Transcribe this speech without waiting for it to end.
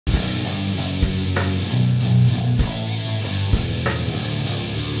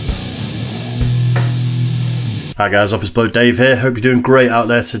Hi guys, Office Bloke Dave here. Hope you're doing great out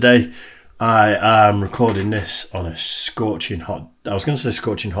there today. I am recording this on a scorching hot, I was going to say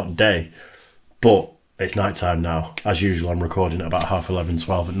scorching hot day, but it's night time now. As usual, I'm recording at about 11:30,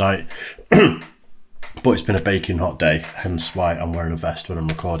 12 at night. But it's been a baking hot day, hence why I'm wearing a vest when I'm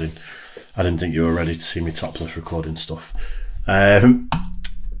recording. I didn't think you were ready to see me topless recording stuff.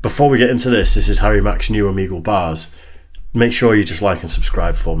 Before we get into this is Harry Mack's new Omegle bars. Make sure you just like and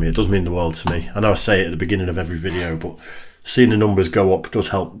subscribe for me. It does mean the world to me. I know I say it at the beginning of every video, but seeing the numbers go up does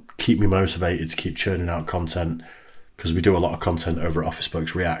help keep me motivated to keep churning out content, because we do a lot of content over at Office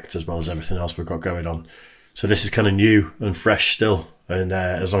Blokes React as well as everything else we've got going on. So this is kind of new and fresh still, and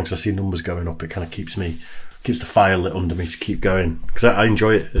as long as I see numbers going up, it kind of keeps the fire lit under me to keep going, because I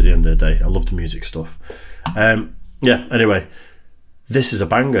enjoy it at the end of the day. I love the music stuff. Yeah, anyway, this is a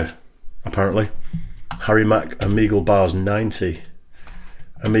banger, apparently. Harry Mack Omegle bars 90.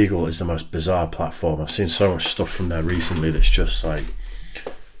 Omegle is the most bizarre platform. I've seen so much stuff from there recently that's just like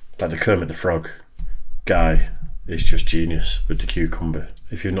the Kermit the Frog guy is just genius with the cucumber.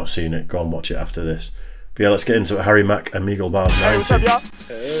 If you've not seen it, go and watch it after this. But yeah, let's get into it. Harry Mack Omegle bars 90. Hey, what's up, y'all?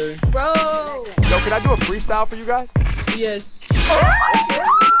 Hey. Bro! Yo, can I do a freestyle for you guys? Yes.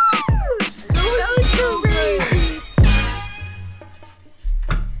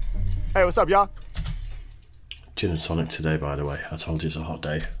 Hey, what's up, y'all? Gin and tonic today, by the way. I told you it's a hot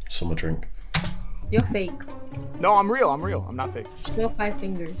day. Summer drink. You're fake. No, I'm real. I'm not fake. Still 5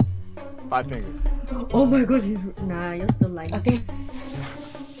 fingers. 5 fingers. Oh my god, nah, you're still lying. I think.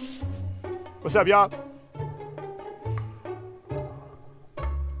 What's up, y'all?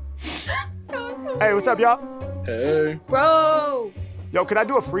 Hey, what's up, y'all? Hey. Bro! Yo, can I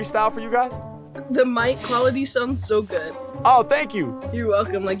do a freestyle for you guys? The mic quality sounds so good. Oh, thank you. You're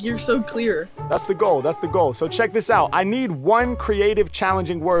welcome. Like, you're so clear. That's the goal. That's the goal. So check this out. I need one creative,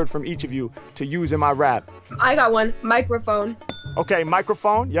 challenging word from each of you to use in my rap. I got one. Microphone. Okay,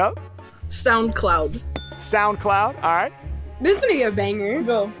 microphone. Yep. SoundCloud. SoundCloud. All right. This is gonna be a banger.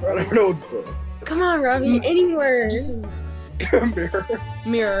 Go. I don't know what to say. Come on, Robbie. Any word. Mirror.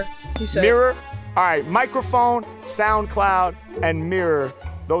 Mirror. He said. Mirror. All right. Microphone, SoundCloud, and mirror.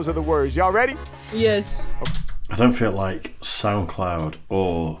 Those are the words. Y'all ready? Yes. I don't feel like SoundCloud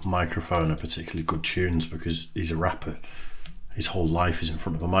or Microphone are particularly good tunes, because he's a rapper. His whole life is in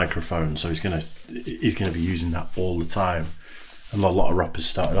front of a microphone, so he's gonna be using that all the time. And a lot of rappers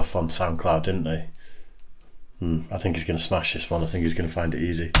started off on SoundCloud, didn't they? I think he's gonna smash this one. I think he's gonna find it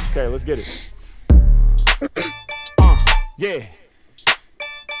easy. Okay, let's get it. Yeah.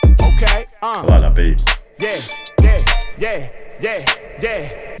 Okay. I like that beat. Yeah.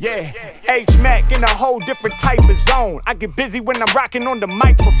 H-Mack in a whole different type of zone. I get busy when I'm rocking on the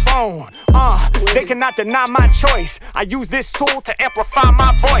microphone. They cannot deny my choice. I use this tool to amplify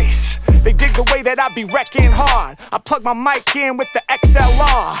my voice. They dig the way that I be wrecking hard. I plug my mic in with the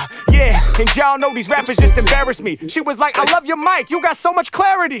XLR. Yeah, and y'all know these rappers just embarrass me. She was like, I love your mic, you got so much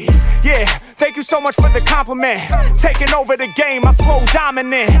clarity. Yeah, thank you so much for the compliment. Taking over the game, I flow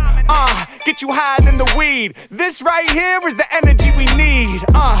dominant. Get you higher than the weed. This right here is the energy we need.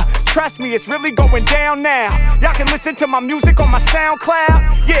 Trust me, it's really going down now. Y'all can listen to my music on my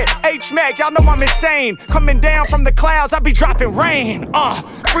SoundCloud. Yeah, H-Mack, y'all know I'm insane. Coming down from the clouds, I be dropping rain.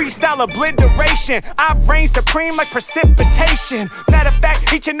 Freestyle obliteration. I reign supreme like precipitation. Matter of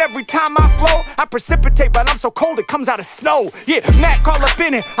fact, each and every time I flow, I precipitate, but I'm so cold it comes out of snow. Yeah, Mack all up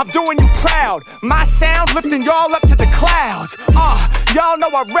in it, I'm doing you proud. My sound lifting y'all up to the clouds. Y'all know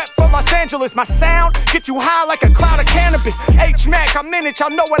I rep for Los Angeles. My sound get you high like a cloud of cannabis. H-Mack, I'm in it, y'all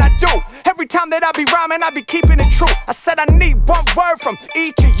know what I do. Every time that I be rhyming, I be keeping it true. I said I need one word from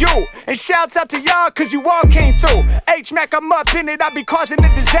each of you. And shouts out to y'all, cause you all came through. H-Mack, I'm up in it, I be causing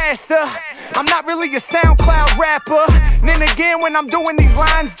a disaster. I'm not really a SoundCloud rapper. And then again, when I'm doing these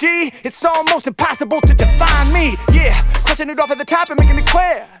lines, G, it's almost impossible to define me. Yeah, crushing it off at the top and making it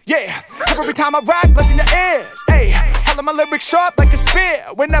clear. Yeah, every time I rock, blessing your ears. Hey, hella my lyrics sharp like a spear.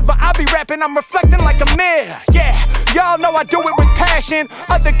 Whenever I be rapping, I'm reflecting like a mirror. Yeah, y'all know I do it with passion.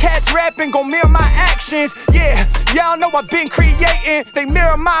 Other cats rapping gon' mirror my actions. Yeah, y'all know I've been creating. They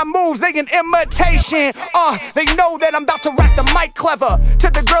mirror my moves, they an imitation. They know that I'm about to rock the mic clever. To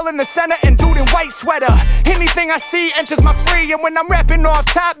the girl in the center and dude in white sweater. Anything I see enters my free, and when I'm rapping off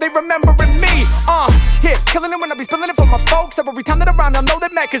top, they remembering me. Yeah, killing it when I be spilling it from my folks. Every time that I rhyme, I know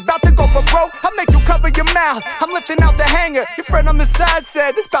that Mac is about to go for broke. I'll make you cover your mouth, I'm lifting out the hanger. Your friend on the side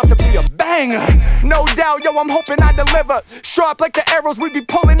said, this about to be a banger. No doubt, yo, I'm hoping I deliver. Sharp like the arrows we be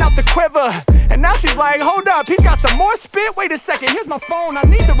pulling out the quiver. And now she's like, hold up, he's got some more spit? Wait a second, here's my phone, I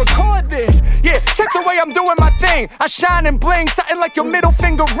need to record this. Yeah, check the way I'm doing my thing. I shine and bling, something like your middle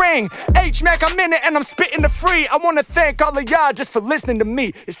finger ring. H-Mac, I'm in it and I'm spitting the free. I wanna thank all of y'all just for listening to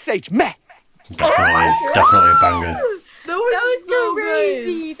me. It's H-Mac. Definitely a banger. That was so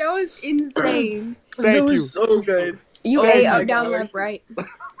crazy. That was insane. good. Thank That you. was so good. You Oh ate my up, down, God. left, right.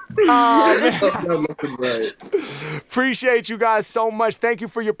 Right. Appreciate you guys so much. Thank you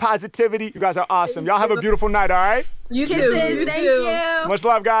for your positivity. You guys are awesome. Y'all have a beautiful night, all right? You too. Kisses, You thank too. you. Much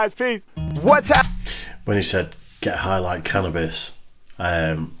love, guys. Peace. What's happening? When he said, get high like cannabis,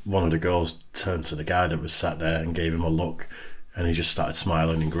 one of the girls turned to the guy that was sat there and gave him a look, and he just started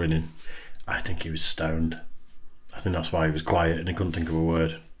smiling and grinning. I think he was stoned. I think that's why he was quiet and he couldn't think of a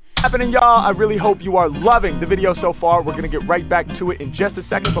word. Happening, y'all. I really hope you are loving the video so far. We're gonna get right back to it in just a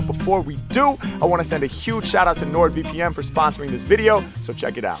second, but before we do, I want to send a huge shout out to NordVPN for sponsoring this video, so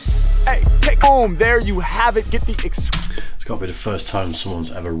check it out. Hey, take home, there you have it. Get the It's got to be the first time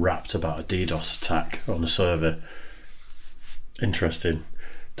someone's ever rapped about a DDoS attack on a server. Interesting.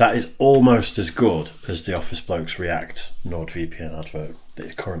 That is almost as good as the Office Blokes React NordVPN advert that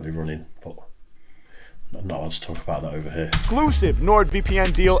is currently running, but I'm not allowed to talk about that over here. exclusive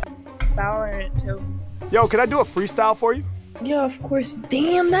NordVPN deal. Valorant too. Yo, can I do a freestyle for you? Yeah, of course.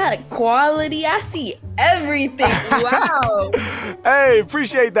 Damn, that quality. I see everything. Wow. Hey,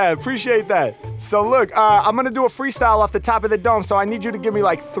 appreciate that, appreciate that. So look, I'm gonna do a freestyle off the top of the dome, so I need you to give me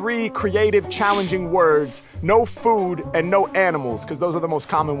like 3 creative, challenging words. No food and no animals, because those are the most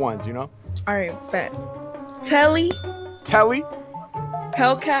common ones, you know? All right, bet. Telly, Telly,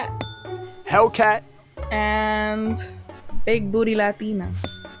 Hellcat, Hellcat, and Big Booty Latina.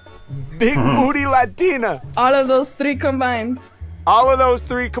 Big Booty Latina. All of those 3 combined. All of those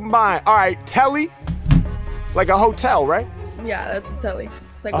 3 combined. All right, telly, like a hotel, right? Yeah, that's a telly.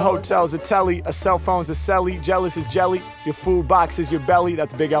 It's like A hotel's a telly, a cell phone's a celly, jealous is jelly, your food box is your belly,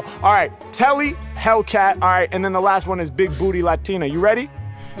 that's big L. All right, telly, Hellcat, all right, and then the last one is Big Booty Latina. You ready?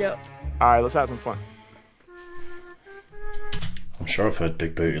 Yep. All right, let's have some fun. I'm sure I've heard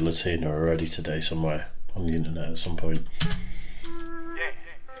Big Booty Latina already today somewhere on the internet at some point.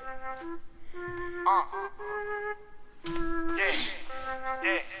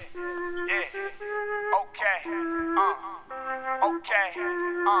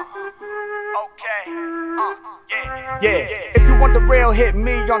 Yeah. If you want the real, hit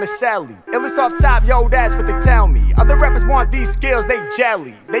me on the celly. Illest off top, yo, that's what they tell me. Other rappers want these skills, they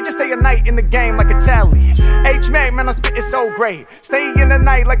jelly. They just stay a night in the game like a telly. H-Mac, man, I'm spitting so great. Stay in the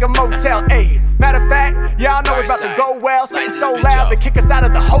night like a Motel 8. Matter of fact, y'all know it's about to go well. Spitting so loud, they kick us out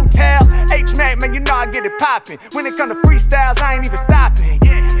of the hotel. H-Mac, man, you know I get it poppin'. When it come to freestyles, I ain't even stopping.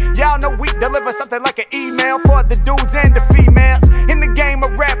 Y'all know we deliver something like an email for the dudes and the females. In the game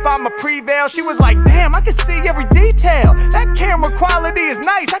of rap, I'm a prevail. She was like, damn, I can see every detail. That camera quality is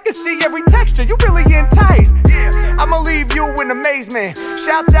nice. I can see every texture. You really entice. I'ma leave you in amazement.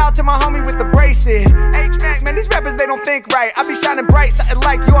 Shouts out to my homie with the braces. H-Mac, man, these rappers, they don't think right. I be shining bright, something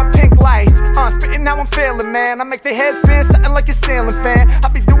like your pink lights. Spitting how I'm feeling, man. I make their heads spin, something like a ceiling fan. I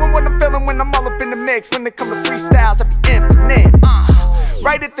be doing what I'm feeling when I'm all up in the mix. When it come to freestyles, I be infinite.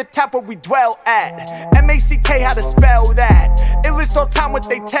 Right at the top where we dwell at. M-A-C-K, how to spell that. Illest all time what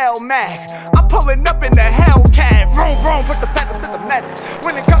they tell Mac. I'm pulling up in the Hellcat. Vroom, vroom, put the pedal to the metal.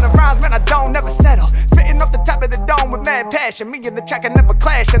 When it comes to rhymes, man, I don't never settle. Spitting off the top of the dome with mad passion. Me and the track, I never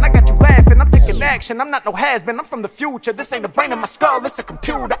clash. And I got you laughing, I'm taking action. I'm not no has-been, I'm from the future. This ain't a brain in my skull, it's a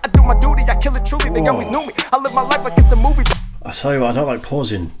computer. I do my duty, I kill it truly. They always knew me. I live my life like it's a movie. I tell you what, I don't like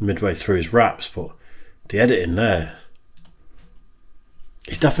pausing midway through his raps, but the editing there,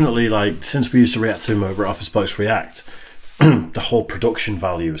 it's definitely like, since we used to react to him over at Office Blokes React, the whole production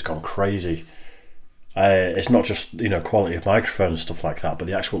value has gone crazy. It's not just, you know, quality of microphone and stuff like that, but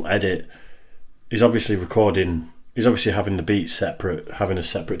the actual edit. He's obviously recording, he's obviously having the beats separate, having a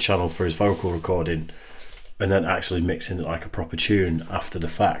separate channel for his vocal recording, and then actually mixing it like a proper tune after the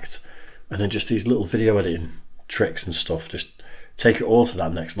fact. And then just these little video editing tricks and stuff, just take it all to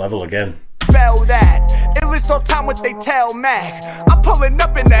that next level again. Spell that. this whole time what they tell Mac. I'm pulling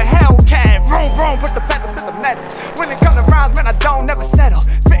up in the Hellcat. Vroom, vroom, put the pedal to the metal. When it comes to rhymes, man, I don't never settle.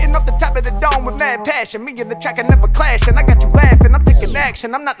 Spitting off the top of the dome with mad passion. Me and the track, I never clash. And I got you laughing, I'm taking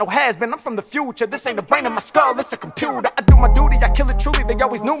action. I'm not no has-been, I'm from the future. This ain't a brain in my skull, it's a computer. I do my duty, I kill it truly, they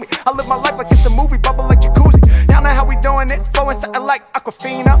always knew me. I live my life like it's a movie, bubble like jacuzzi. Y'all know how we doing it, flowing something like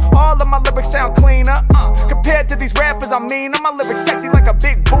Aquafina. All of my lyrics sound cleaner. Compared to these rappers, I mean, my lyrics sexy like a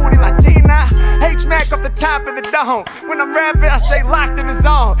big booty Latina. H-Mack off the top of the dome. When I'm rapping, I say locked in the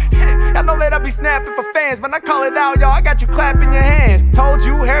zone. Y'all know that I be snapping for fans. When I call it out, y'all, I got you clapping your hands. Told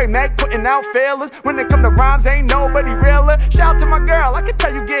you, Harry Mack putting out failures. When it come to rhymes, ain't nobody realer. Shout to my girl, I can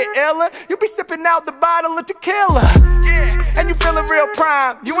tell you get iller. You be sipping out the bottle of tequila. Yeah, and you feeling real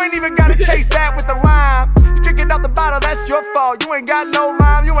prime. You ain't even gotta chase that with the lime. You drinking out the bottle, that's your fault. You ain't got no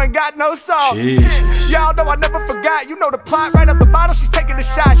lime, you ain't got no salt. Y'all know I never forgot. You know the plot, right up the bottle, she's taking a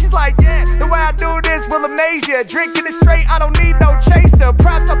shot. She's like, yeah, the way I do this will amaze ya. Drinking it straight, I don't need no chaser.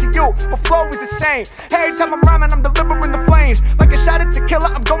 Props up to you, my flow is the same. Every time I'm rhyming, I'm delivering the flames. Like a shot of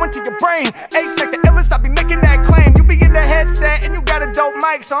tequila, I'm going to your brain. H like the illest, I be making that claim. You be in the headset and you got a dope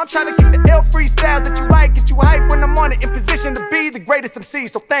mic, so I'm trying to keep the ill freestyles that you like. Get you hype when I'm on it, in position to be the greatest MC.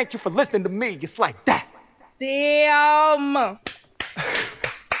 So thank you for listening to me, it's like that. Damn.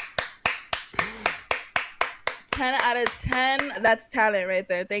 10 out of 10. That's talent right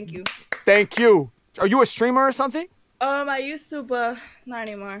there. Thank you. Thank you. Are you a streamer or something? I used to, but not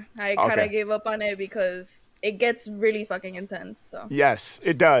anymore. I kind of gave up on it because it gets really fucking intense. So yes,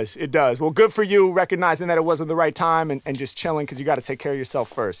 it does. It does. Well, good for you recognizing that it wasn't the right time and just chilling because you got to take care of yourself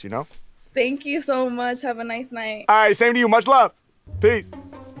first, you know? Thank you so much. Have a nice night. All right, same to you. Much love. Peace.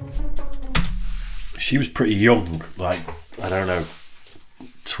 She was pretty young, like, I don't know,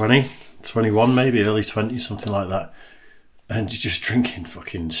 20, 21 maybe, early 20s, something like that. And just drinking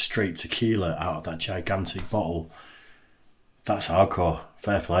fucking straight tequila out of that gigantic bottle. That's hardcore.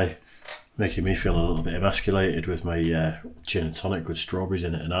 Fair play. Making me feel a little bit emasculated with my gin and tonic with strawberries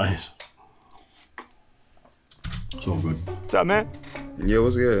in it and ice. It's all good. What's up, man? Yo,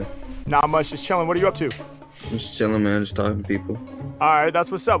 what's good? Not much, just chilling. What are you up to? I'm just chilling, man. Just talking to people. All right, that's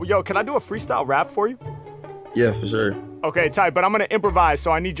what's up. Yo, can I do a freestyle rap for you? Yeah, for sure. Okay, tight, but I'm gonna improvise,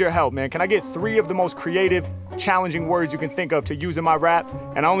 so I need your help, man. Can I get 3 of the most creative, challenging words you can think of to use in my rap?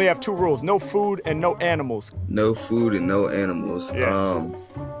 And I only have 2 rules: no food and no animals. No food and no animals. Yeah. Oh,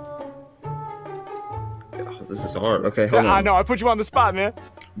 this is hard. Okay, hold on. I know, I put you on the spot, man.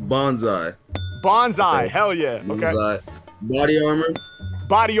 Bonsai. Bonsai, hell yeah. Okay. Bonsai. Body armor.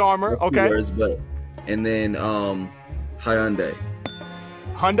 Body armor, okay. Words, but, and then Hyundai.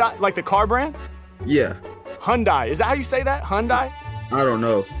 Hyundai, like the car brand? Yeah. Hyundai, is that how you say that? Hyundai? I don't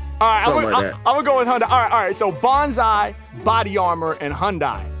know. All right, Something like that. I'm gonna go with Hyundai. All right, so bonsai, body armor, and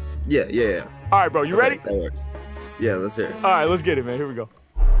Hyundai. Yeah. All right, bro, you ready? That works. Yeah, let's hear it. All right, let's get it, man. Here we go.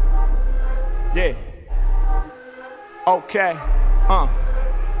 Yeah. Okay.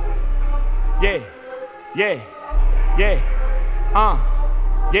 Yeah.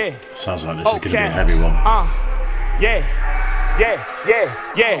 Yeah. Sounds like this is gonna be a heavy one. Yeah.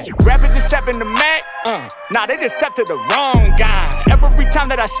 Rappers just step in the Mac. Nah, they just step to the wrong guy. Every time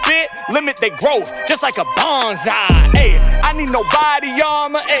that I spit, limit their growth, just like a bonsai. Ayy, I need no body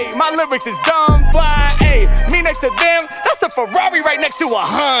armor. Ayy, my lyrics is dumb fly. Ayy, me next to them, that's a Ferrari right next to a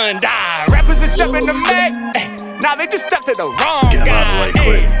Hyundai. Rappers just step in the Mac. Nah, they just step to the wrong guy.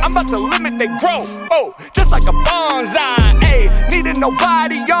 Ayy, I'm about to limit their growth. Oh, just like a bonsai. Ayy, needed no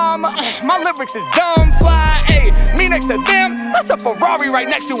body armor. My lyrics is dumb fly. Ayy, me next to them, that's a Ferrari right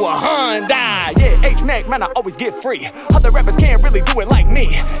next to a Hyundai. Yeah, H-Mack, man, I always get free. Other rappers can't really do it like me.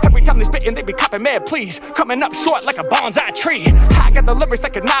 Every time they spittin', they be copping mad please. Coming up short like a bonsai tree. I got the lyrics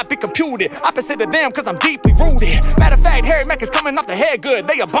that cannot be computed. Opposite of them, cause I'm deeply rooted. Matter of fact, Harry Mack is coming off the head good.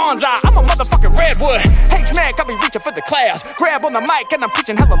 They a bonsai, I'm a motherfucking redwood. H-Mack, I be reaching for the class. Grab on the mic and I'm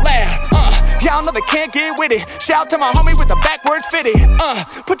preaching hella loud. Y'all know they can't get with it. Shout to my homie with the backwards fitted.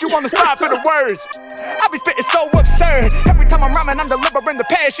 Put you on the spot for the words. I be spitting so absurd. Every time I'm rhyming, I'm delivering the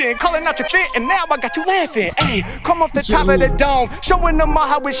passion. Calling out your fit, and now I got you laughing. Ayy, come off the top of the dome, showing them all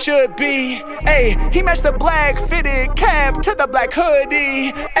how it should be. Ayy, he matched the black fitted cap to the black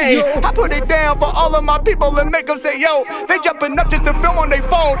hoodie. Ayy, I put it down for all of my people and make them say, yo, they jumping up just to film on their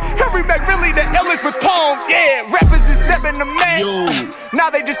phone. Harry Mack really the illest with poems. Yeah, rappers is stepping the man. Now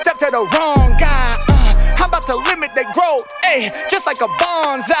they just step to the wrong guy. I'm about to limit their growth, ayy, just like a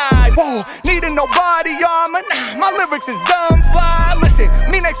bonsai. Whoa, needing no body armor, nah, my lyrics is dumb fly. Listen,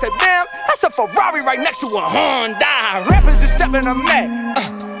 me next to them, that's a Ferrari right next to a Hyundai. Rappers just stepping a Mac,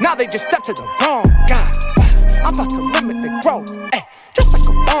 now they just step to the wrong guy. I'm about to limit their growth, ayy, just like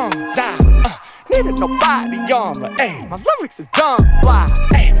a bonsai. needed nobody on me. Hey, my lyrics is dumb fly.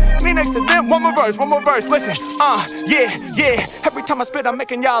 Hey, me next to them, one more verse, listen. Yeah. Every time I spit, I'm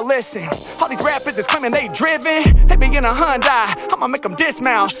making y'all listen. All these rappers is claiming they driven. They be in a Hyundai, I'ma make them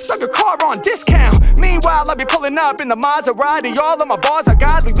dismount. Start a car on discount. Meanwhile, I be pulling up in the Maserati. All of my bars are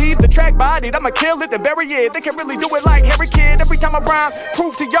godly, leave the track bodied. I'ma kill it and bury it. They can really do it like Harry Kid. Every time I rhyme,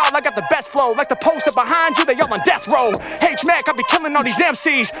 prove to y'all I got the best flow. Like the poster behind you, they all on death row. H-Mack, I be killing all these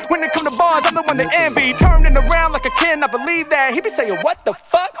MCs. When it come to bars, I'm the one that envy. Turning around like a kid, I believe that. He be saying, what the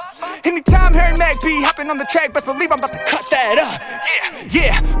fuck? Anytime Harry Mack be hopping on the track, best believe I'm about to cut that up.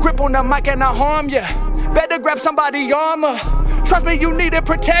 Yeah, grip on the mic and I harm ya. Better grab somebody armor. Trust me, you needed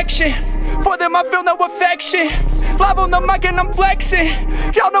protection. For them, I feel no affection. Live on the mic and I'm flexing.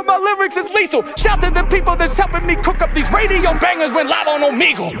 Y'all know my lyrics is lethal. Shout to the people that's helping me cook up these radio bangers when live on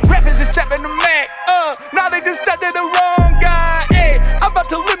Omegle. Rappers is stepping to Mack. Now they just stepped to the wrong guy. Ay, I'm about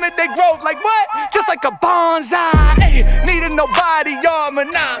to limit their growth like what? Just like a bonsai. Ay, needing nobody armor.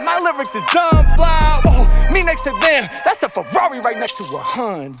 Nah, my lyrics is dumb fly. Oh, me next to them, that's a Ferrari right next to a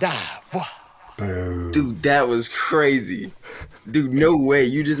Hyundai. Whoa. Dude, that was crazy. Dude, no way.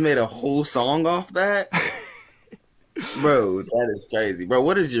 You just made a whole song off that? Bro, that is crazy. Bro,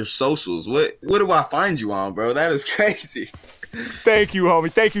 what is your socials? What do I find you on, bro? That is crazy. Thank you,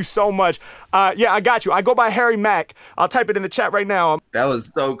 homie. Thank you so much. Yeah, I got you. I go by Harry Mack. I'll type it in the chat right now. That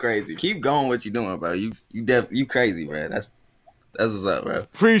was so crazy. Keep going what you doing, bro. You crazy, bro. That's what's up, bro.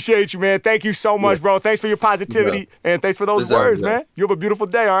 Appreciate you, man. Thank you so much, bro. Thanks for your positivity, and thanks for those words, man. You have a beautiful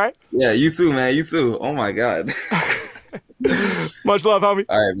day, all right? Yeah, you too, man. You too. Oh, my God. Much love, homie.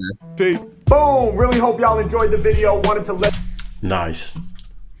 All right, man. Peace. Boom. Really hope y'all enjoyed the video. Wanted to let... Nice.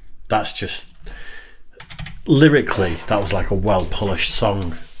 That's just... Lyrically, that was like a well-polished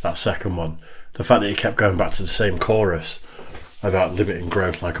song, that second one. The fact that he kept going back to the same chorus about limiting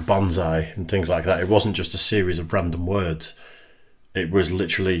growth like a bonsai and things like that. It wasn't just a series of random words. It was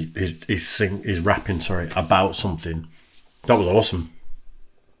literally he's rapping about something. That was awesome.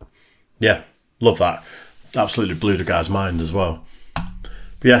 Yeah, love that. Absolutely blew the guy's mind as well.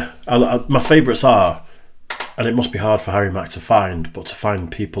 But yeah, my favourites are, and it must be hard for Harry Mack to find, but to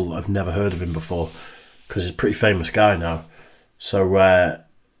find people that have never heard of him before, because he's a pretty famous guy now. So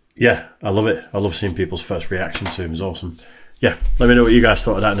yeah, I love it. I love seeing people's first reaction to him. It's awesome. Yeah, let me know what you guys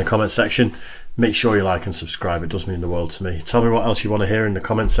thought of that in the comment section. Make sure you like and subscribe. It does mean the world to me. Tell me what else you want to hear in the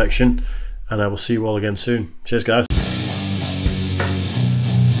comment section, and I will see you all again soon. Cheers, guys.